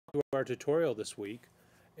to our tutorial this week.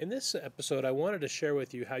 In this episode, I wanted to share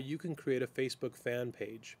with you how you can create a Facebook fan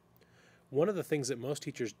page. One of the things that most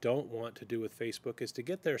teachers don't want to do with Facebook is to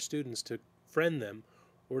get their students to friend them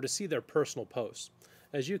or to see their personal posts.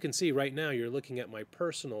 As you can see right now, you're looking at my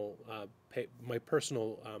personal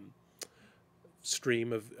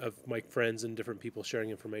stream of my friends and different people sharing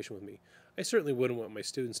information with me. I certainly wouldn't want my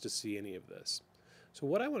students to see any of this. So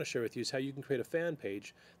what I want to share with you is how you can create a fan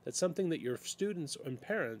page that's something that your students and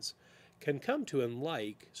parents can come to and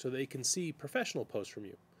like, so they can see professional posts from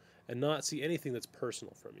you and not see anything that's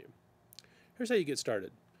personal from you. Here's how you get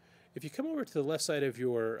started. If you come over to the left side of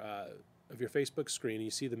your Facebook screen and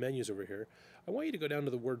you see the menus over here, I want you to go down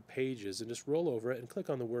to the word pages and just roll over it and click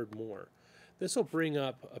on the word more. This will bring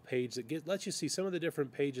up a page that lets you see some of the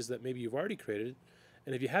different pages that maybe you've already created,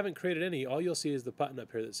 and if you haven't created any, all you'll see is the button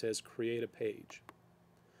up here that says create a page.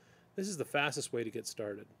 This is the fastest way to get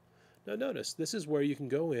started. Now notice, this is where you can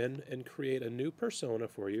go in and create a new persona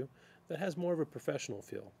for you that has more of a professional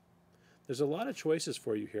feel. There's a lot of choices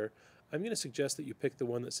for you here. I'm going to suggest that you pick the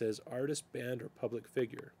one that says artist, band, or public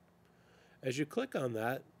figure. As you click on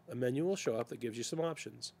that, a menu will show up that gives you some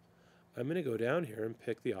options. I'm going to go down here and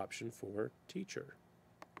pick the option for teacher.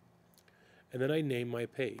 And then I name my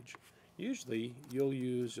page. Usually you'll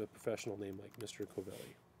use a professional name like Mr.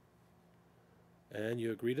 Covelli. And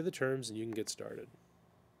you agree to the terms and you can get started.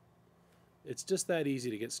 It's just that easy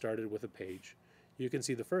to get started with a page. You can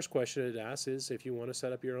see the first question it asks is if you want to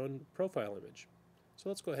set up your own profile image. So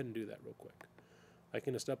let's go ahead and do that real quick. I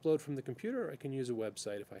can just upload from the computer, or I can use a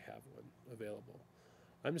website if I have one available.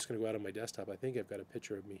 I'm just going to go out on my desktop. I think I've got a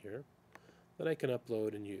picture of me here that I can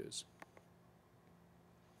upload and use.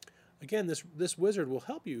 Again, this wizard will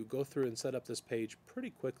help you go through and set up this page pretty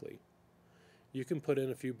quickly. You can put in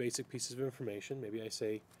a few basic pieces of information. Maybe I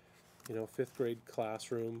say, 5th grade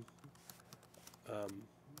classroom.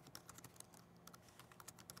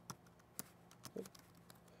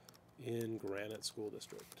 In Granite School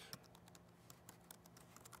District.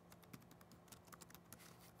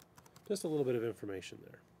 Just a little bit of information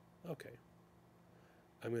there. Okay.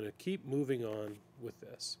 I'm going to keep moving on with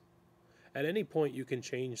this. At any point you can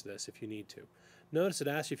change this if you need to. Notice it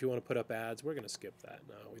asks you if you want to put up ads. We're going to skip that.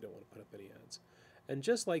 No, we don't want to put up any ads. And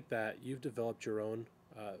just like that, you've developed your own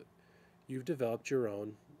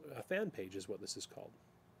fan page is what this is called.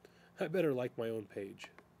 I better like my own page.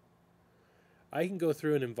 I can go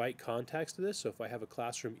through and invite contacts to this, so if I have a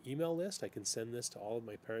classroom email list, I can send this to all of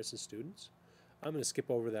my parents and students. I'm going to skip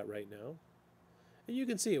over that right now. And you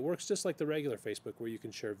can see it works just like the regular Facebook, where you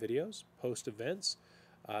can share videos, post events,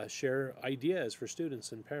 share ideas for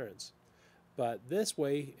students and parents. But this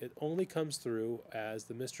way, it only comes through as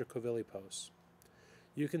the Mr. Covelli posts.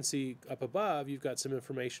 You can see up above, you've got some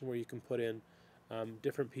information where you can put in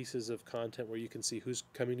different pieces of content where you can see who's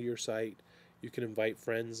coming to your site. You can invite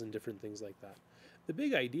friends and different things like that. The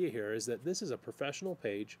big idea here is that this is a professional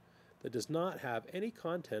page that does not have any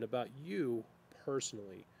content about you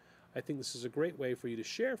personally. I think this is a great way for you to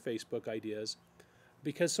share Facebook ideas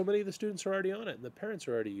because so many of the students are already on it and the parents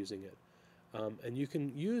are already using it. And you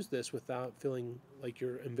can use this without feeling like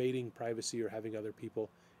you're invading privacy or having other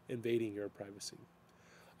people invading your privacy.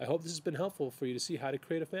 I hope this has been helpful for you to see how to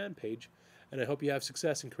create a fan page, and I hope you have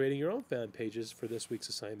success in creating your own fan pages for this week's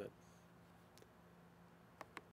assignment.